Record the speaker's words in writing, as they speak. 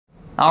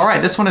All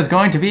right, this one is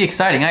going to be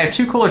exciting. I have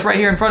two coolers right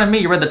here in front of me.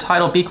 You read the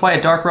title, Be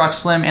Quiet Dark Rock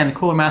Slim and the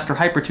Cooler Master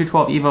Hyper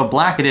 212 Evo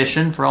Black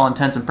Edition. For all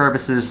intents and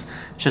purposes,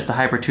 it's just a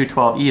Hyper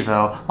 212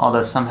 Evo,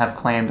 although some have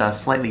claimed a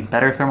slightly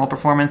better thermal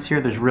performance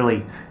here.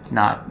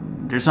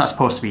 There's not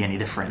supposed to be any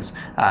difference.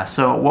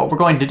 So what we're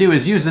going to do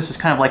is use this as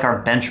kind of like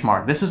our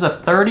benchmark. This is a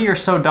 $30 or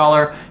so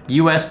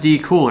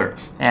USD cooler,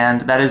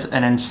 and that is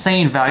an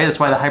insane value. That's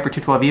why the Hyper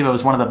 212 Evo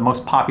is one of the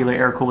most popular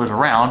air coolers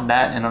around.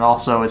 That, and it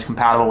also is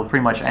compatible with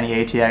pretty much any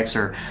ATX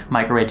or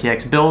micro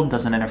ATX build.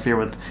 Doesn't interfere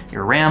with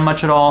your RAM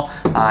much at all,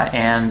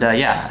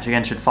 yeah,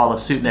 again, should follow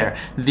suit there.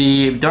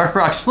 The Dark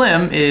Rock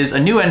Slim is a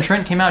new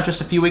entrant, came out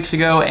just a few weeks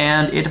ago,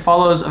 and it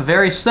follows a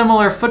very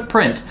similar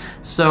footprint.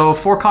 So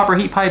 4 copper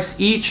heat pipes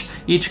each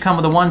come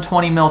with a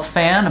 120 mil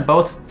fan,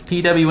 both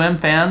PWM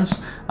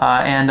fans,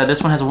 and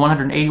this one has a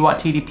 180 watt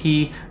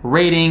TDP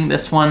rating.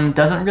 This one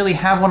doesn't really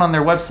have one on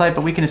their website,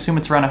 but we can assume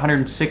it's around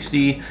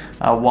 160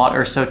 watt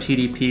or so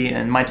TDP.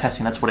 In my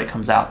testing, that's what it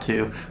comes out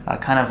to,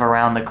 kind of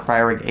around the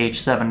Cryorig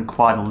H7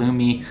 Quad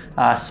Lumi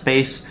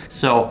space.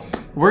 So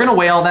we're gonna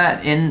weigh all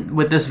that in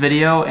with this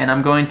video, and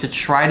I'm going to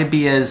try to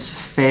be as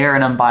fair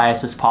and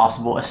unbiased as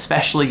possible,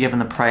 especially given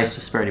the price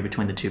disparity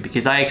between the two,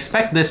 because I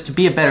expect this to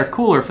be a better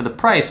cooler for the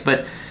price,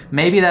 but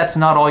maybe that's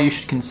not all you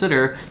should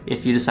consider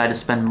if you decide to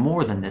spend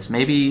more than this.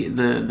 Maybe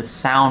the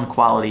sound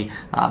quality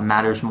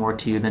matters more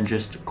to you than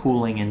just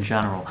cooling in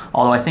general.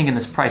 Although I think in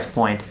this price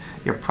point,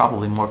 you're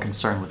probably more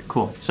concerned with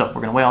cooling. So we're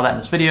gonna weigh all that in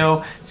this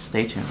video.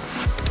 Stay tuned.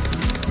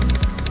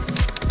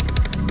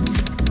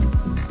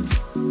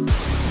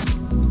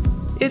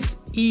 It's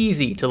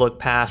easy to look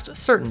past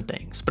certain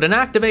things, but an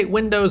Activate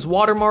Windows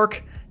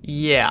watermark,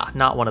 yeah,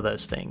 not one of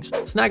those things.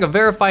 Snag a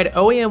verified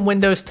OEM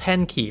Windows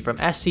 10 key from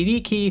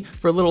SCD Key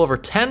for a little over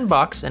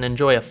 $10 and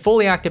enjoy a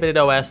fully activated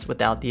OS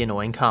without the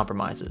annoying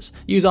compromises.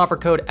 Use offer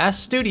code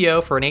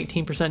SStudio for an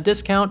 18%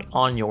 discount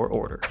on your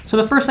order. So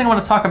the first thing I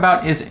want to talk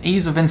about is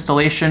ease of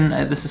installation.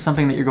 This is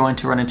something that you're going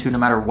to run into no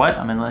matter what.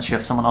 I mean, unless you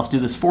have someone else do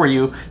this for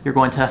you, you're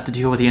going to have to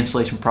deal with the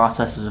installation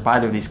processes of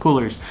either of these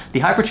coolers. The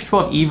Hyper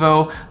 212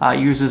 Evo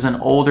uses an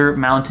older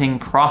mounting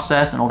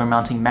process, an older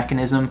mounting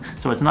mechanism,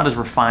 so it's not as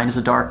refined as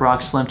a Dark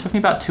Rock Slim. Took me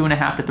about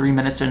 2.5 to 3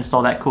 minutes to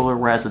install that cooler,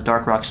 whereas the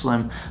Dark Rock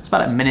Slim, it's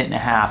about 1.5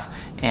 minutes.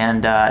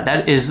 And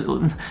that is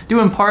due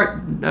in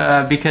part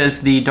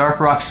because the Dark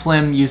Rock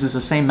Slim uses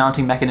the same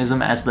mounting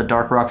mechanism as the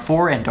Dark Rock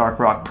 4 and Dark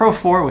Rock Pro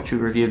 4, which we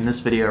reviewed in this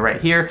video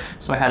right here.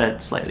 So I had a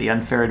slightly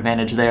unfair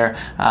advantage there.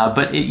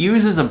 But it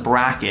uses a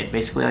bracket,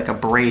 basically like a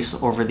brace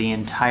over the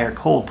entire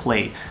cold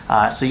plate.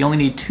 So you only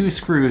need 2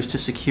 screws to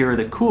secure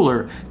the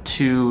cooler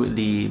to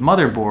the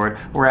motherboard,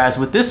 whereas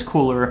with this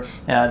cooler,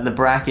 the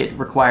bracket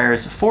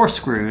requires 4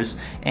 screws,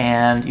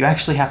 and you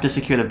actually have to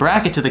secure the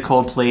bracket to the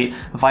cold plate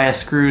via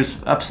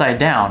screws upside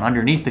down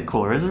underneath the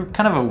cooler. It's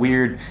kind of a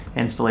weird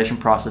installation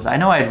process. I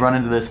know I had run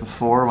into this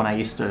before when I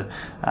used to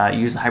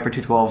use the Hyper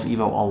 212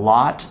 Evo a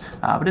lot,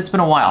 but it's been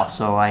a while,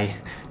 so I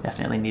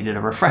definitely needed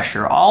a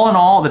refresher. All in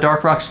all, the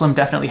Dark Rock Slim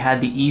definitely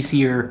had the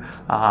easier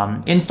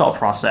install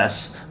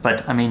process,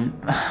 but I mean,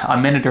 a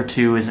minute or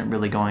two isn't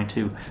really going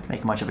to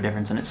make much of a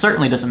difference, and it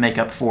certainly doesn't make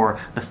up for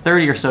the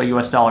 $30 or so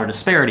US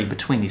disparity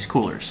between these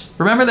coolers.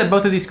 Remember that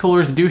both of these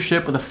coolers do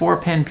ship with a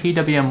 4-pin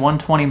PWM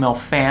 120 mil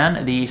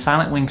fan. The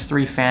Silent Wings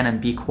 3 fan in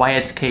Be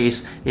Quiet's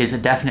case is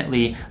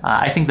definitely,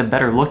 I think, the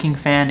better looking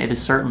fan. It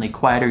is certainly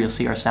quieter. You'll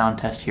see our sound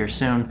test here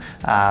soon,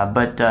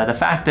 but the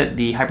fact that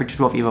the Hyper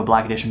 212 Evo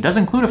Black Edition does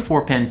include a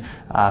 4-pin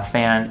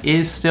fan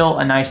is still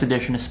a nice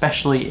addition,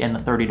 especially in the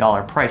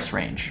 $30 price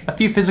range. A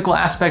few physical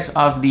aspects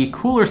of the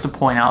coolers to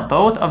point out.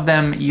 Both of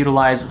them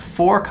utilize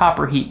 4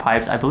 copper heat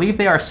pipes. I believe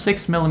they are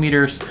 6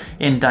 millimeters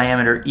in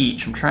diameter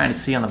each. I'm trying to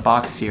see on the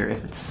box here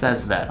if it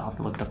says that. I'll have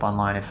to look it up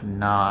online if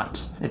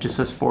not. It just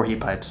says 4 heat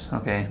pipes.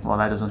 Okay, well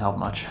that doesn't help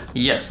much.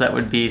 Yes, that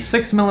would be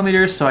 6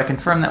 millimeters, so I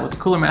confirmed that with the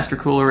Cooler Master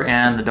cooler,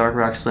 and the Dark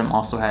Rock Slim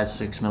also has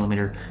 6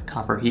 millimeter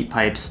copper heat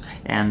pipes,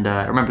 and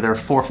remember there are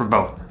 4 for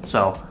both.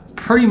 So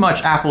pretty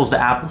much apples to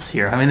apples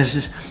here. I mean, this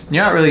is,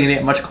 you're not really gonna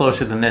get much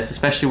closer than this,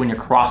 especially when you're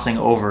crossing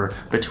over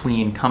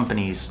between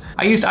companies.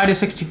 I used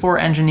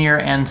IDA64 Engineer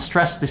and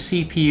stressed the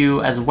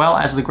CPU as well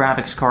as the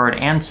graphics card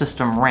and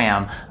system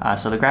RAM.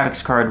 So the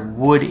graphics card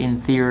would, in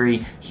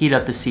theory, heat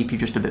up the CPU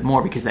just a bit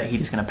more because that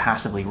heat is gonna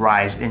passively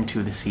rise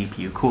into the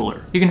CPU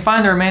cooler. You can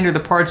find the remainder of the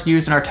parts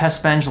used in our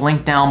test bench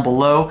linked down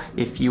below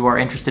if you are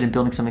interested in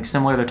building something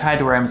similar. They're tied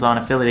to our Amazon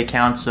affiliate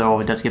account, so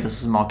it does give us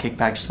a small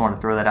kickback. Just wanted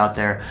to throw that out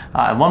there.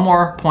 One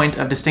more point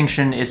of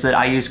distinction is that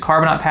I use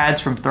carbonate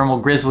pads from Thermal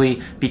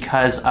Grizzly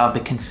because of the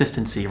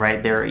consistency,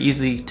 right? They're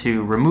easy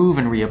to remove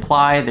and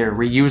reapply. They're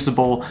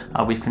reusable.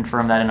 We've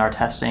confirmed that in our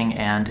testing,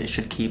 and it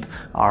should keep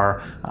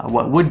our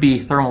what would be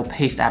thermal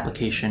paste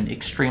application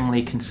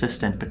extremely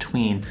consistent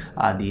between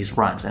these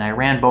runs. And I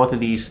ran both of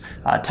these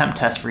temp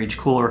tests for each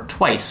cooler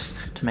twice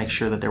to make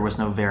sure that there was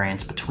no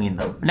variance between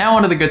them. Now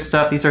onto the good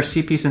stuff. These are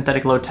CPU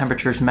synthetic load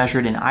temperatures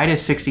measured in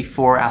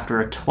IDA64 after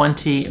a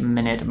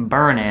 20-minute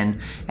burn-in,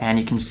 and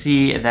you can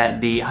see that that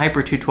the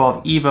Hyper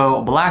 212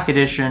 Evo Black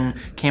Edition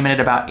came in at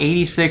about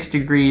 86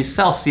 degrees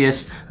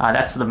Celsius.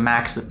 That's the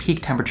max, the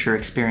peak temperature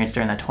experienced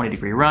during that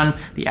 20-degree run.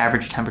 The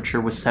average temperature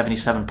was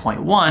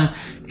 77.1.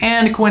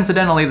 And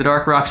coincidentally, the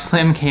Dark Rock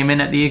Slim came in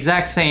at the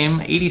exact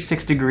same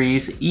 86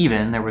 degrees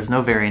even. There was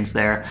no variance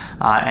there.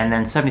 And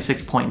then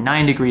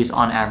 76.9 degrees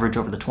on average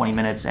over the 20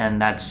 minutes.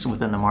 And that's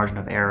within the margin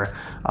of error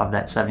of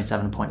that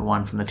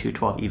 77.1 from the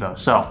 212 Evo.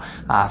 So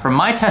from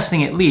my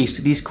testing at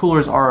least, these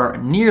coolers are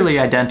nearly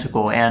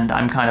identical, and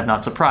I'm kind of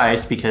not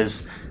surprised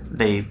because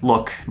they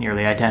look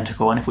nearly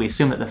identical. And if we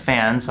assume that the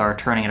fans are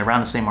turning at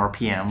around the same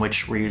RPM,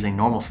 which we're using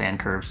normal fan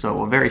curves, so it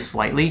will vary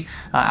slightly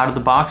out of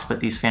the box, but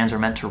these fans are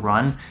meant to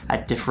run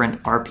at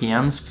different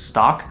RPMs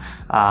stock.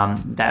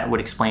 That would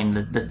explain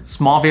the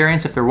small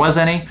variance if there was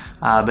any,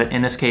 but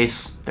in this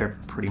case, they're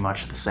pretty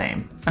much the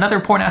same. Another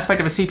important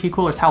aspect of a CPU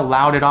cooler is how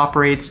loud it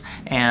operates,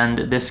 and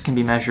this can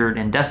be measured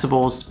in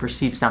decibels,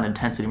 perceived sound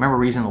intensity. Remember,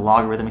 we're using the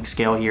logarithmic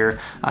scale here.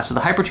 So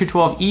the Hyper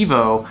 212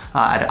 Evo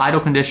at idle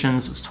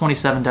conditions was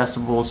 27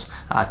 decibels,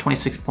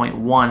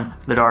 26.1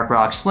 for the Dark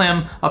Rock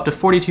Slim, up to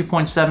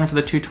 42.7 for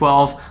the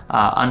 212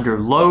 under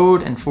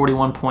load, and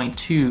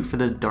 41.2 for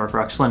the Dark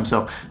Rock Slim.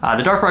 So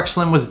the Dark Rock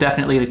Slim was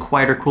definitely the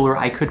quieter cooler.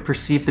 I could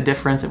perceive the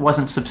difference. It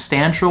wasn't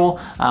substantial,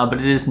 but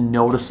it is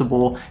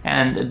noticeable,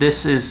 and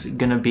this is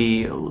gonna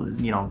be,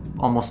 you know,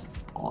 almost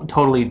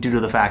totally due to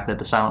the fact that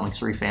the Silent Wings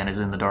 3 fan is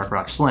in the Dark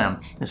Rock Slim.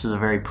 This is a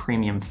very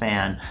premium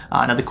fan.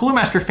 Now the Cooler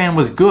Master fan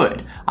was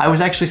good. I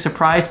was actually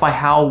surprised by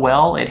how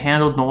well it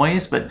handled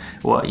noise, but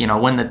well, you know,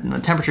 when the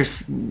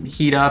temperatures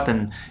heat up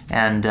and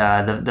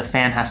the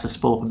fan has to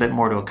spool up a bit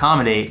more to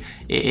accommodate,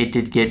 it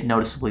did get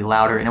noticeably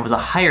louder, and it was a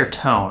higher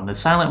tone. The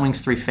Silent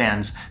Wings 3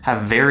 fans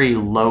have very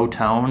low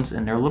tones,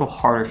 and they're a little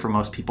harder for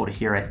most people to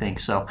hear, I think.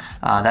 So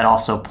that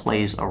also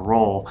plays a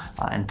role,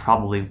 and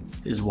probably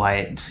is why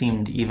it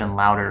seemed even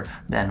louder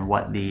than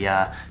what the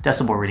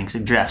decibel reading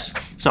suggests.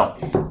 So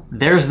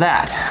there's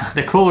that.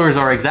 The coolers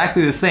are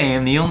exactly the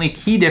same. The only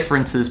key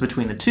differences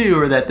between the two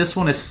are that this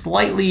one is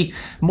slightly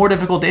more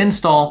difficult to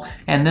install,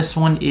 and this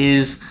one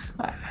is,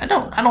 I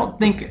don't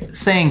think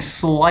saying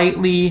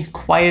slightly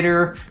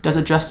quieter does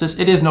it justice.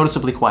 It is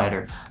noticeably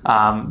quieter,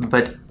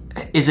 but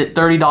is it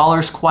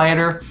 $30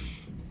 quieter?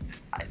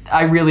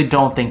 I really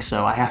don't think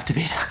so. I have to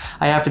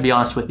be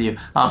honest with you.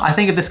 I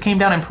think if this came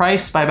down in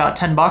price by about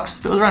 10 bucks,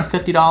 if it was around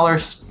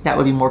 $50, that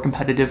would be more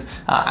competitive.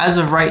 As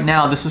of right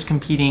now, this is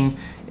competing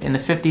in the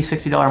 $50,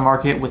 $60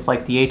 market with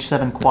like the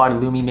H7 Quad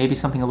Illumi, maybe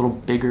something a little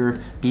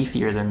bigger,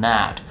 beefier than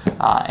that.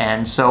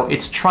 And so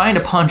it's trying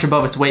to punch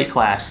above its weight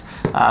class,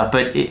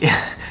 but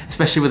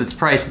especially with its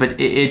price, but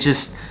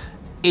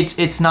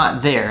it's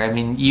not there. I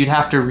mean, you'd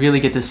have to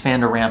really get this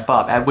fan to ramp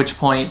up, at which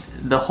point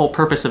the whole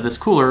purpose of this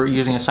cooler,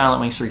 using a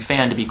Silent Wings 3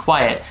 fan to be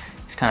quiet,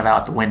 is kind of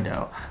out the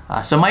window.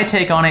 So my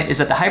take on it is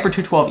that the Hyper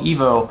 212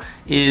 Evo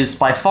is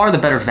by far the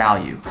better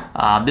value.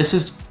 This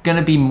is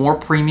gonna be more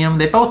premium.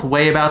 They both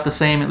weigh about the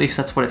same, at least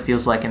that's what it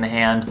feels like in the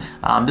hand.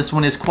 This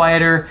one is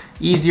quieter,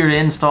 easier to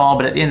install,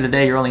 but at the end of the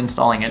day, you're only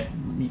installing it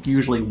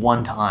usually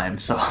one time.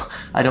 So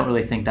I don't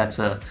really think that's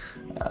a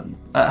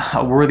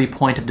worthy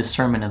point of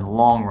discernment in the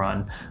long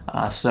run.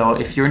 So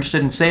if you're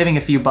interested in saving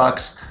a few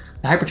bucks,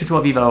 the Hyper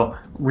 212 Evo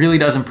really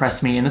does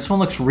impress me, and this one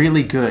looks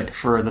really good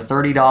for the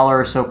 $30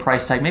 or so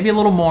price tag, maybe a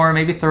little more,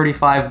 maybe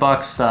 35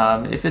 bucks.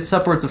 If it's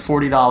upwards of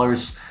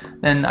 $40,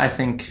 then I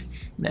think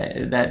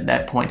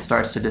that point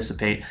starts to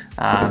dissipate.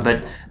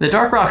 But the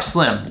Dark Rock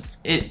Slim,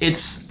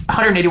 it's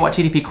 180 watt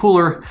TDP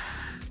cooler,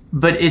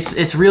 but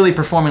it's really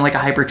performing like a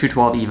Hyper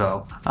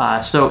 212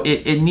 Evo. So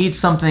it needs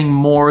something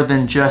more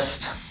than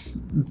just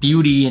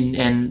beauty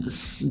and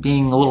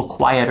being a little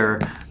quieter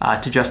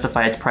to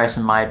justify its price,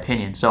 in my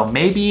opinion. So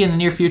maybe in the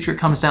near future it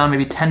comes down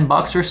maybe 10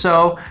 bucks or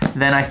so,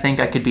 then I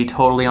think I could be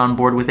totally on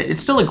board with it.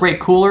 It's still a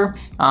great cooler.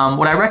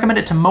 Would I recommend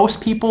it to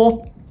most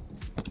people?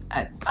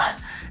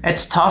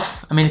 It's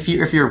tough. I mean, if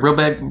you're a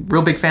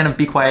real big fan of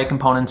Be Quiet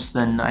components,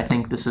 then I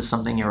think this is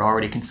something you're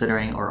already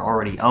considering or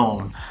already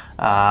own.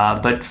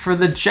 But for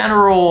the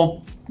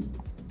general,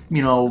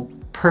 you know,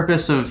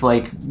 purpose of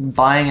like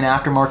buying an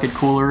aftermarket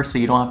cooler so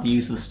you don't have to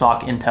use the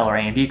stock Intel or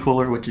AMD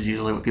cooler, which is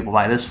usually what people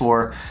buy this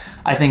for,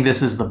 I think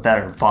this is the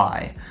better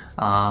buy.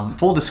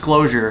 Full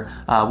disclosure,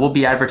 we'll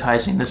be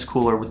advertising this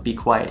cooler with Be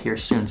Quiet here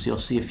soon, so you'll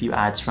see a few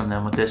ads from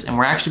them with this. And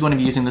we're actually going to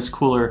be using this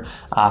cooler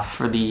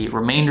for the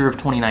remainder of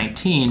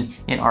 2019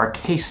 in our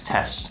case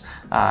test.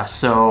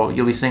 So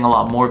you'll be seeing a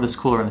lot more of this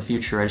cooler in the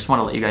future. I just want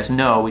to let you guys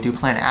know we do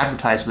plan to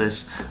advertise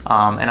this,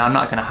 and I'm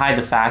not going to hide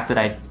the fact that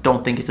I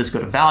don't think it's as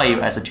good a value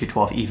as a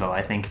 212 Evo.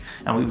 I think,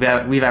 and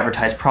we've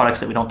advertised products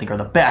that we don't think are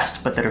the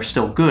best, but that are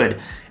still good,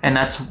 and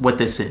that's what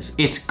this is.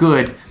 It's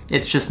good.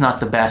 It's just not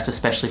the best,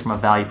 especially from a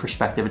value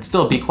perspective. It's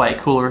still a Be Quiet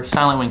cooler.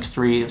 Silent Wings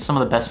 3, some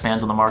of the best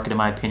fans on the market in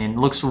my opinion. It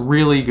looks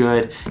really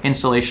good.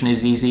 Installation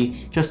is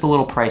easy, just a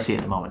little pricey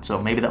at the moment,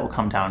 so maybe that will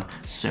come down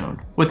soon.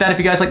 With that, if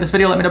you guys like this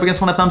video, let me know if you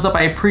guys want a thumbs up.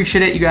 I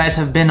appreciate it. You guys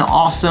have been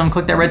awesome.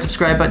 Click that red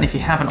subscribe button if you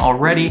haven't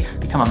already.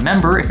 Become a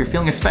member if you're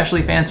feeling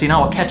especially fancy, and I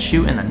will catch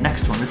you in the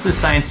next one. This is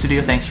Science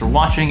Studio. Thanks for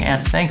watching,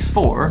 and thanks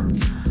for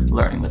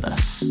learning with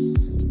us.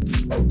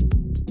 Citylanes.